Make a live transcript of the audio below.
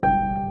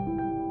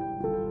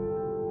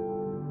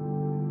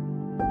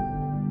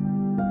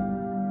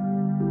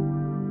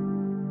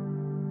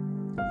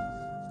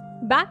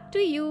Back to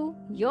you,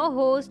 your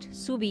host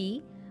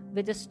Subi,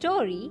 with the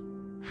story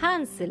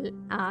Hansel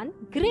and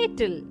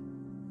Gretel.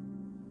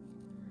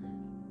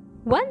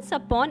 Once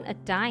upon a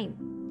time,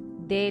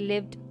 there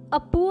lived a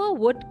poor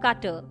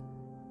woodcutter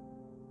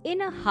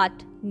in a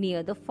hut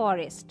near the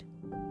forest.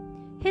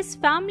 His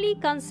family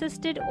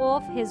consisted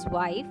of his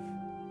wife,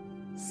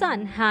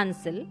 son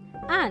Hansel,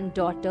 and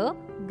daughter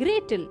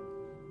Gretel.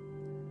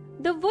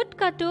 The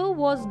woodcutter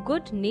was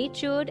good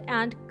natured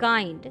and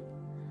kind,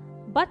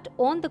 but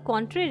on the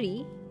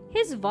contrary,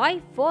 his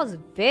wife was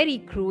very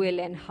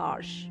cruel and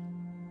harsh.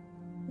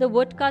 The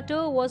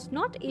woodcutter was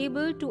not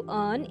able to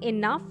earn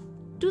enough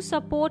to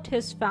support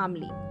his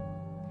family.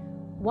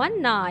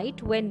 One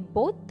night, when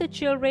both the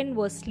children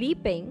were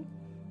sleeping,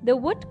 the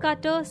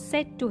woodcutter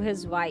said to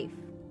his wife,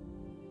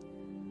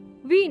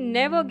 "We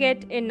never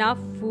get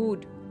enough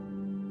food,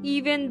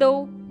 even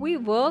though we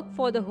work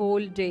for the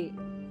whole day."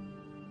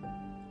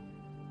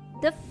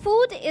 "The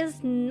food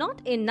is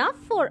not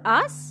enough for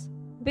us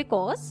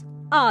because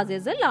ours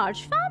is a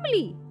large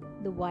family,"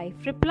 the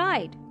wife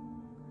replied.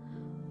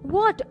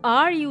 "What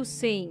are you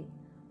saying?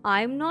 I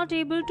am not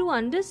able to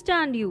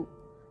understand you.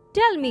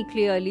 Tell me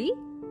clearly,"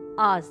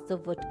 asked the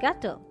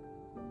woodcutter.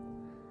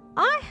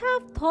 "I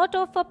have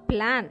thought of a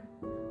plan.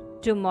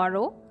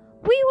 Tomorrow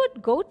we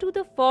would go to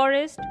the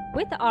forest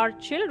with our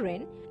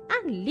children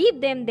and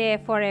leave them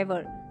there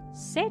forever,"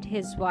 said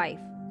his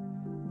wife.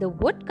 The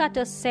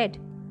woodcutter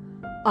said,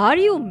 "Are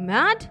you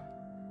mad?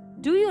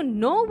 Do you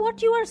know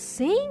what you are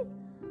saying?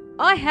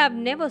 I have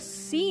never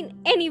seen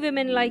any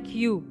women like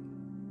you."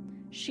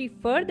 She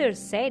further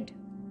said,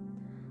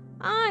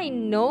 "I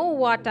know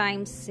what I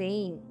am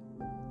saying.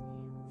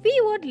 We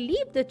would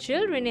leave the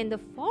children in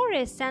the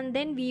forest and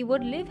then we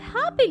would live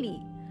happily.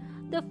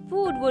 The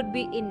food would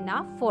be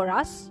enough for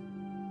us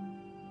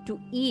to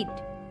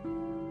eat."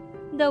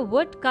 The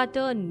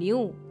woodcutter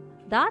knew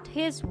that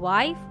his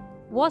wife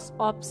was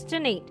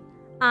obstinate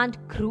and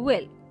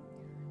cruel,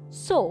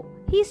 so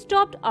he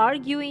stopped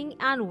arguing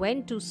and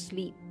went to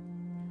sleep.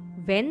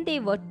 When they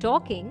were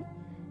talking,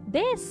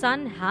 their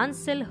son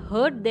Hansel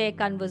heard their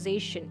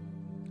conversation.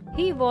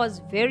 He was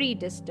very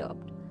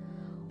disturbed.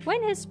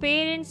 When his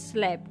parents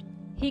slept,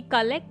 he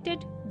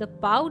collected the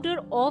powder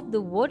of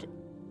the wood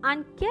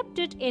and kept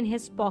it in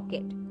his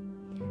pocket.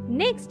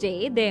 Next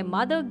day, their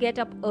mother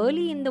got up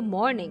early in the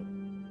morning.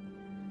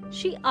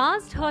 She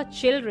asked her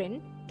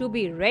children to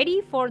be ready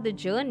for the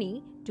journey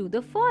to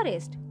the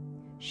forest.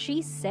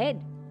 She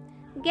said,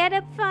 "Get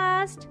up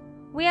fast,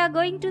 we are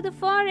going to the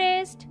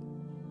forest."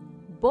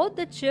 Both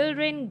the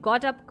children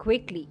got up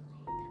quickly.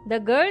 The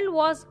girl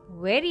was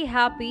very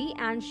happy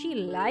and she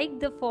liked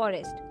the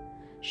forest.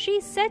 She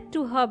said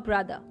to her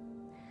brother,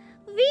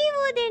 "We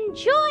would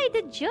enjoy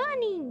the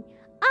journey.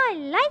 I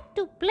like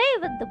to play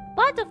with the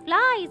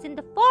butterflies in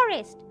the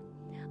forest.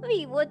 We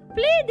would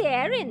play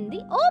there in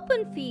the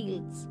open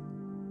fields."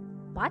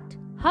 But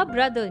her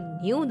brother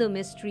knew the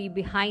mystery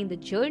behind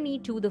the journey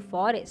to the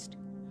forest.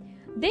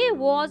 There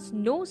was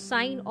no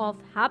sign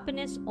of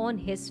happiness on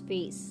his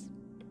face.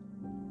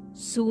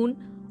 Soon,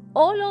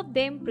 all of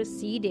them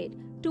proceeded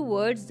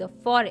towards the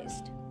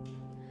forest.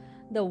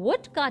 The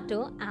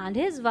woodcutter and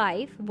his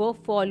wife were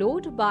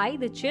followed by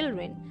the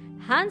children.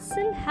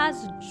 Hansel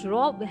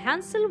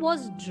was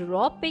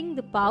dropping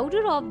the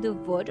powder of the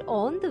wood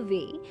on the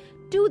way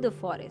to the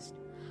forest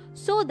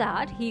so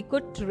that he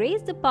could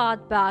trace the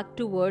path back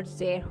towards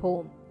their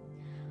home.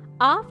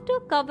 After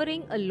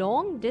covering a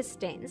long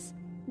distance,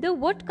 the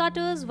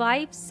woodcutter's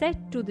wife said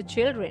to the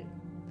children,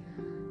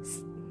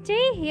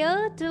 "Stay here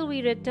till we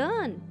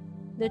return."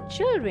 The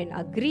children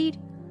agreed.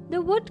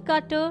 The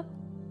woodcutter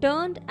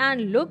turned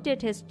and looked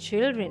at his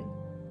children.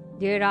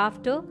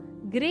 Thereafter,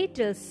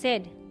 Gretel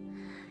said,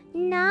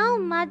 "Now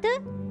mother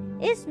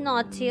is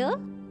not here,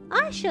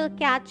 I shall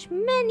catch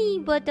many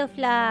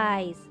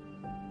butterflies."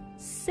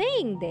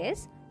 Saying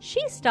this,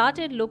 she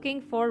started looking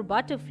for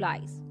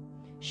butterflies.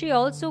 She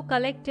also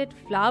collected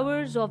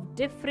flowers of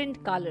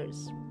different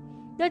colors.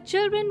 The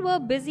children were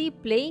busy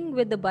playing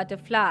with the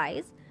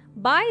butterflies.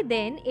 By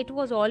then, it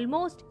was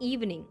almost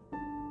evening.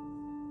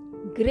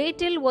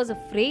 Gretel was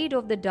afraid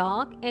of the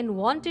dark and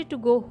wanted to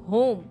go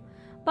home,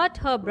 but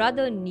her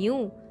brother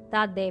knew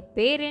that their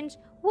parents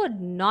would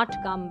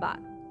not come back.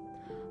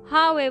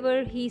 However,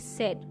 he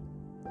said,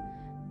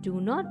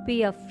 "Do not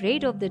be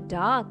afraid of the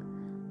dark.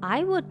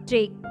 I would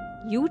take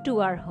you to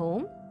our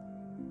home."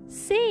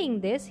 Saying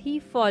this, he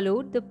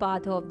followed the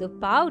path of the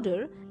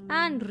powder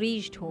and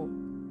reached home.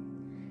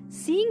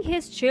 Seeing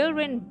his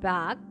children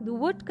back, the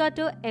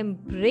woodcutter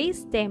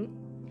embraced them,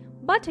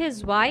 but his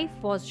wife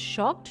was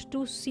shocked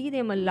to see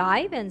them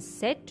alive and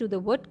said to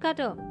the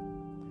woodcutter,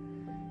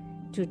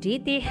 "Today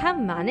they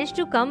have managed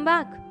to come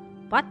back,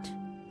 but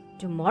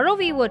tomorrow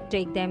we would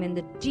take them in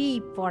the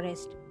deep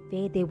forest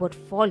where they would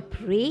fall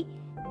prey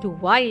to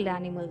wild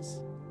animals."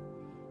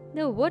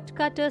 The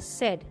woodcutter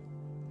said,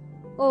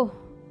 "Oh,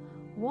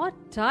 what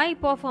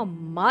type of a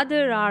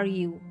mother are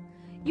you?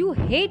 You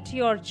hate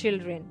your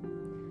children.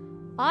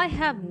 I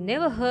have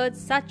never heard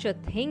such a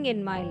thing in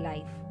my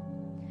life."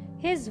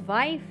 His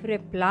wife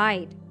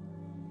replied,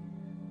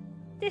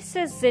 This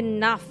is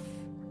enough.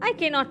 I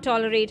cannot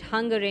tolerate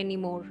hunger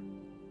anymore.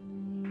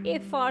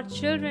 If our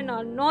children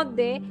are not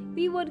there,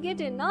 we would get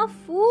enough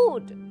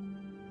food.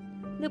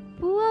 The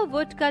poor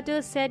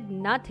woodcutter said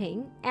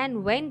nothing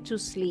and went to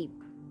sleep.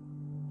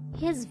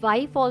 His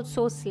wife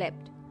also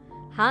slept.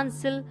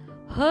 Hansel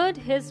heard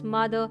his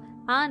mother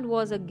and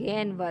was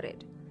again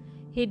worried.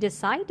 He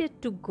decided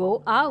to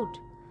go out,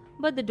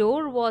 but the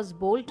door was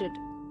bolted,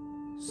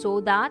 so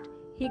that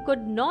he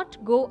could not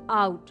go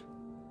out,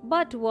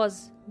 but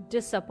was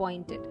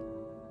disappointed.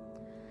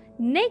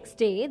 Next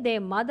day,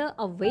 their mother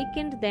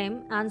awakened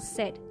them and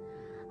said,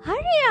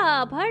 "Hurry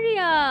up, hurry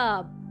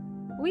up!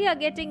 We are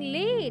getting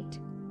late."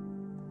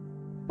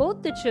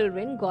 Both the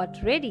children got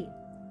ready.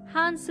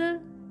 Hansel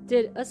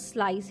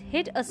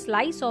hid a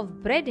slice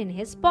of bread in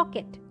his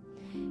pocket.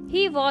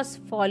 He was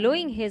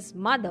following his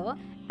mother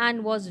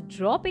and was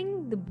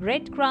dropping the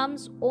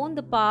breadcrumbs on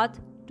the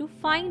path to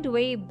find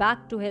way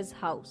back to his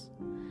house.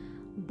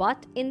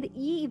 But in the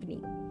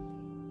evening,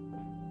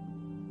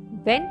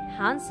 when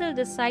Hansel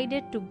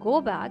decided to go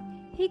back,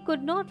 he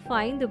could not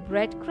find the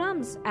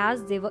breadcrumbs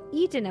as they were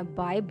eaten up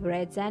by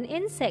birds and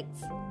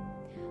insects.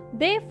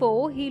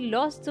 Therefore, he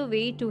lost the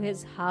way to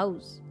his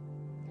house.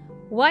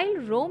 While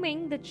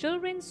roaming, the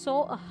children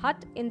saw a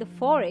hut in the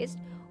forest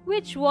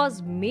which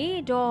was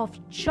made of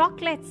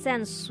chocolates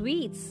and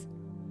sweets.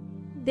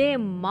 Their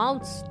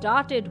mouths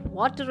started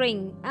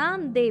watering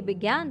and they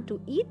began to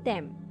eat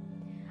them.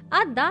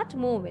 At that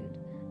moment,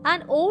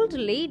 an old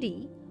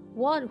lady,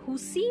 one who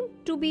seemed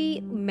to be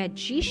a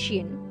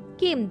magician,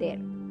 came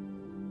there.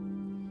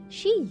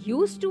 She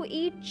used to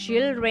eat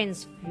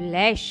children's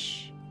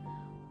flesh.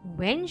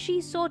 When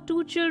she saw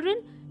two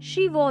children,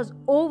 she was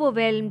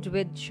overwhelmed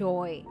with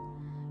joy.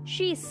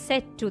 She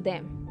said to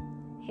them,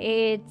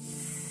 "It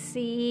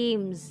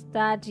seems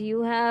that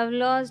you have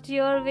lost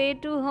your way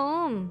to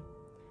home.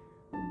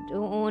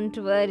 Don't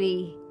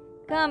worry,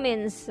 come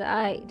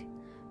inside.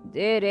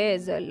 There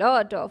is a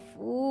lot of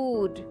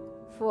food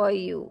for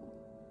you."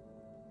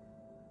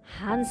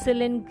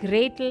 Hansel and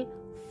Gretel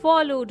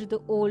followed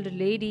the old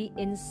lady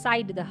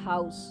inside the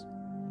house.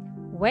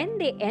 When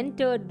they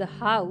entered the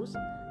house,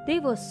 they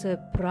were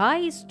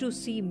surprised to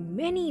see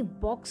many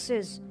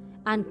boxes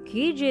and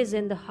cages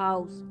in the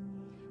house,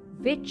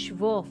 which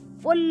were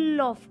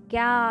full of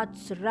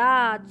cats,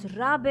 rats,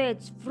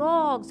 rabbits,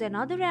 frogs, and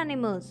other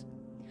animals.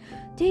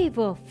 They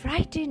were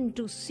frightened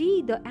to see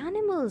the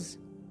animals.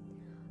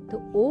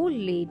 The old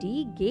lady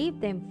gave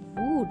them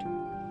food.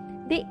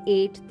 They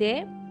ate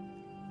their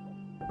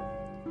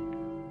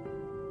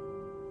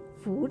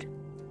food,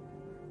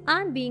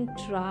 and being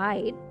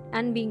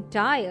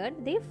tired,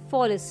 they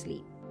fall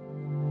asleep.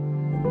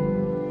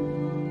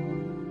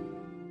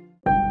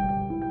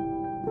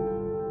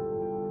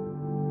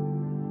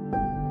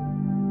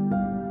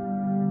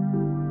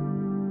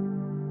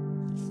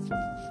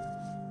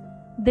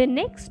 The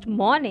next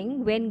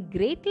morning, when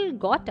Gretel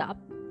got up,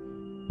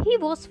 he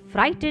was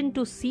frightened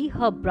to see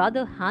her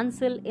brother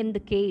Hansel in the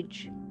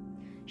cage.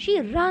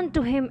 She ran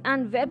to him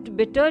and wept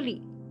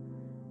bitterly.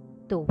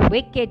 The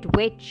wicked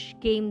witch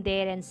came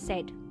there and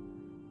said,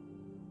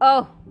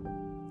 "Oh,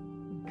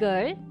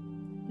 girl,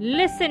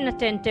 listen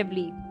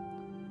attentively.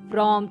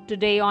 From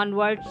today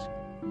onwards,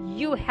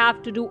 you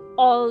have to do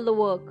all the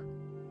work.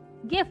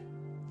 Give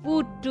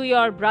food to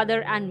your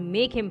brother and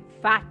make him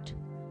fat,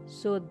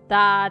 so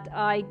that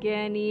I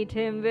can eat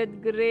him with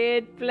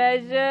great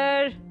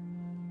pleasure."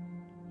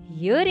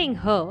 Hearing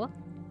her,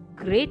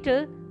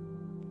 Gretel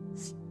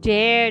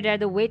stared at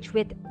the witch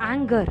with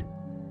anger.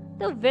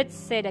 The witch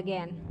said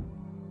again,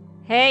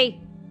 "Hey,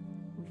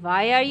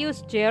 why are you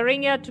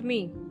staring at me?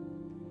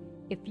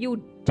 If you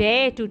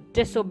dare to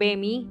disobey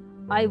me,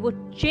 I would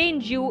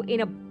change you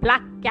in a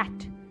black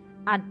cat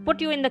and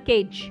put you in the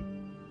cage."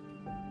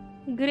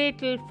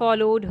 Gretel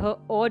followed her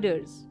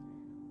orders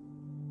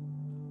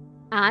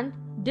and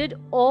did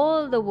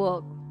all the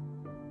work.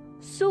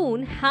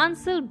 Soon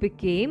Hansel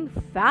became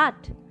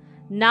fat.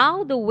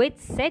 Now the witch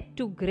said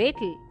to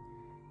Gretel,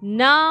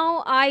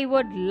 "Now I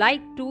would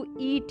like to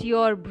eat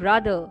your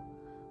brother.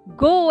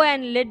 Go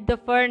and lit the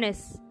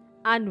furnace,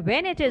 and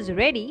when it is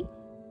ready,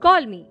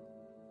 call me."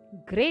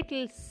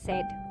 Gretel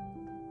said,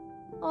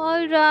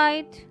 "All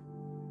right."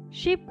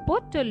 She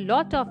put a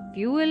lot of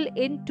fuel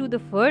into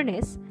the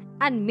furnace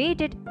and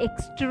made it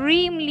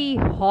extremely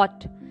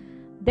hot.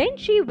 Then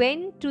she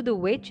went to the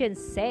witch and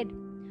said,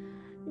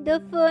 "The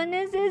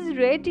furnace is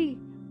ready.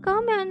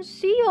 Come and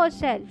see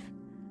yourself."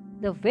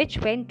 The witch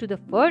went to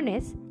the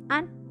furnace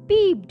and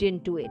peeped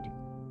into it.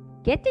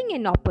 Getting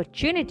an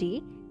opportunity,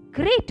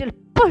 Gretel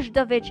pushed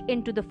the witch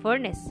into the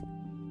furnace.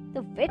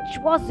 The witch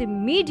was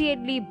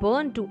immediately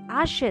burned to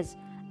ashes,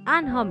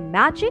 and her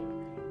magic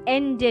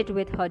ended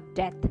with her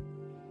death.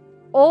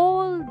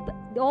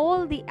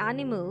 All the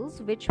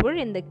animals which were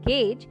in the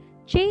cage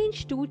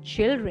changed to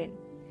children.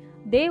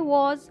 There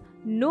was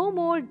no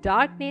more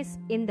darkness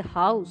in the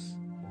house.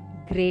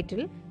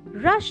 Gretel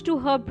rushed to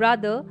her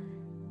brother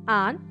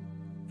and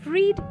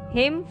freed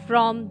him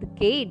from the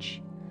cage.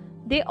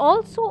 They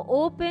also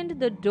opened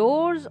the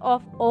doors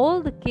of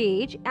all the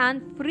cage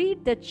and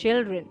freed the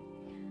children.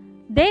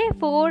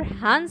 Therefore,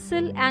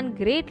 Hansel and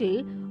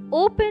Gretel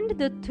opened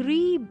the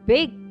 3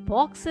 big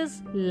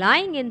boxes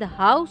lying in the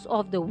house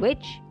of the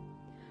witch.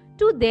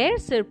 To their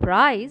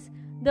surprise,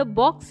 the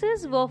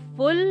boxes were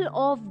full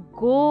of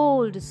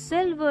gold,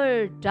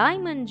 silver,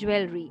 diamond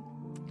jewelry.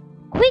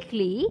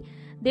 Quickly,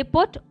 they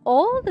put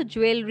all the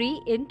jewelry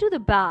into the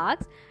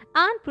bags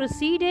and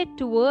proceeded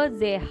towards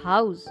their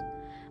house.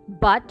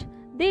 But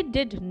they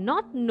did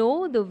not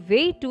know the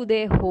way to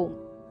their home.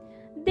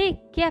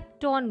 They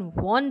kept on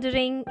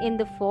wandering in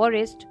the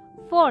forest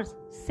for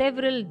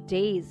several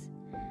days.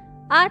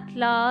 At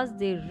last,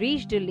 they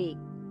reached a lake.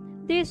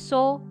 They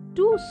saw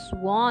 2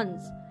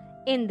 swans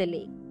in the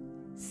lake.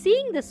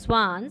 Seeing the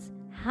swans,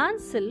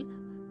 Hansel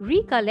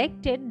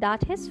recollected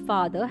that his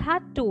father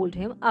had told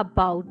him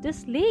about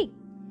this lake.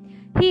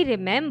 He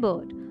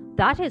remembered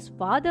that his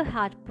father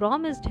had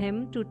promised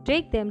him to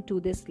take them to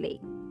this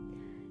lake.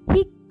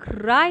 He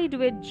cried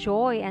with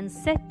joy and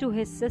said to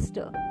his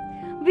sister,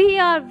 "We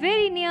are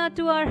very near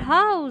to our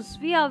house.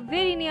 We are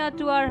very near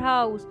to our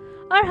house.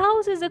 Our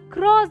house is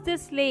across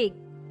this lake."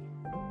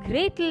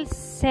 Gretel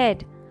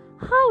said,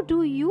 "How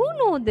do you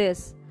know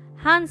this?"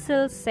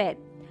 Hansel said,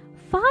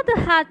 "Father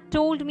had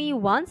told me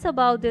once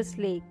about this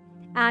lake,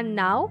 and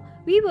now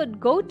we would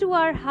go to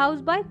our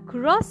house by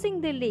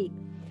crossing the lake.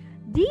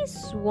 These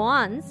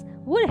swans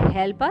would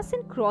help us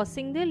in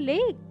crossing the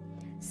lake.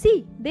 See,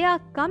 they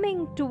are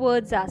coming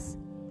towards us."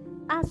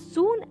 As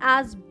soon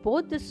as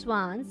both the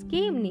swans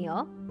came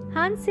near,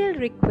 Hansel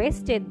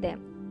requested them,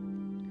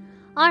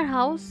 "Our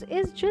house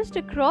is just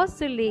across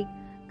the lake.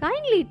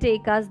 Kindly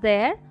take us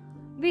there.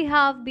 We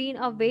have been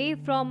away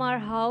from our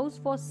house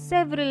for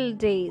several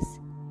days."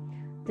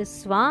 The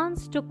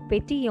swans took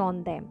pity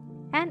on them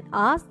and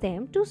asked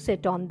them to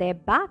sit on their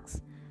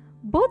backs.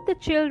 Both the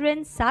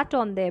children sat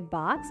on their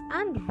backs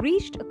and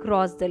reached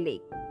across the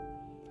lake.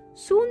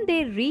 Soon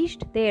they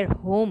reached their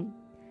home.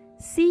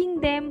 Seeing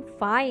them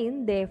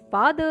fine, their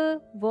father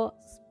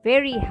was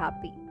very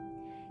happy.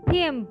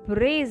 He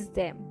embraced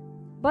them,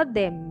 but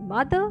their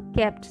mother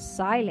kept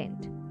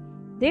silent.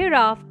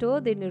 Thereafter,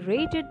 they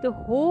narrated the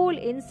whole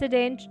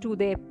incident to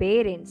their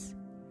parents.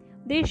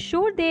 They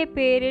showed their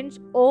parents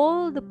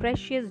all the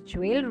precious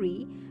jewelry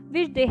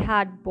which they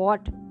had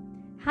bought.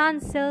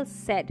 Hansel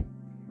said,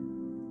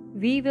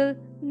 "We will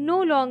no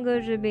longer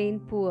remain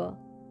poor."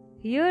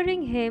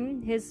 Hearing him,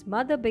 his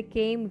mother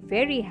became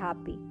very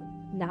happy.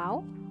 Now,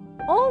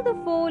 all the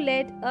 4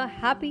 led a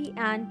happy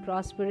and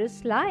prosperous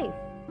life.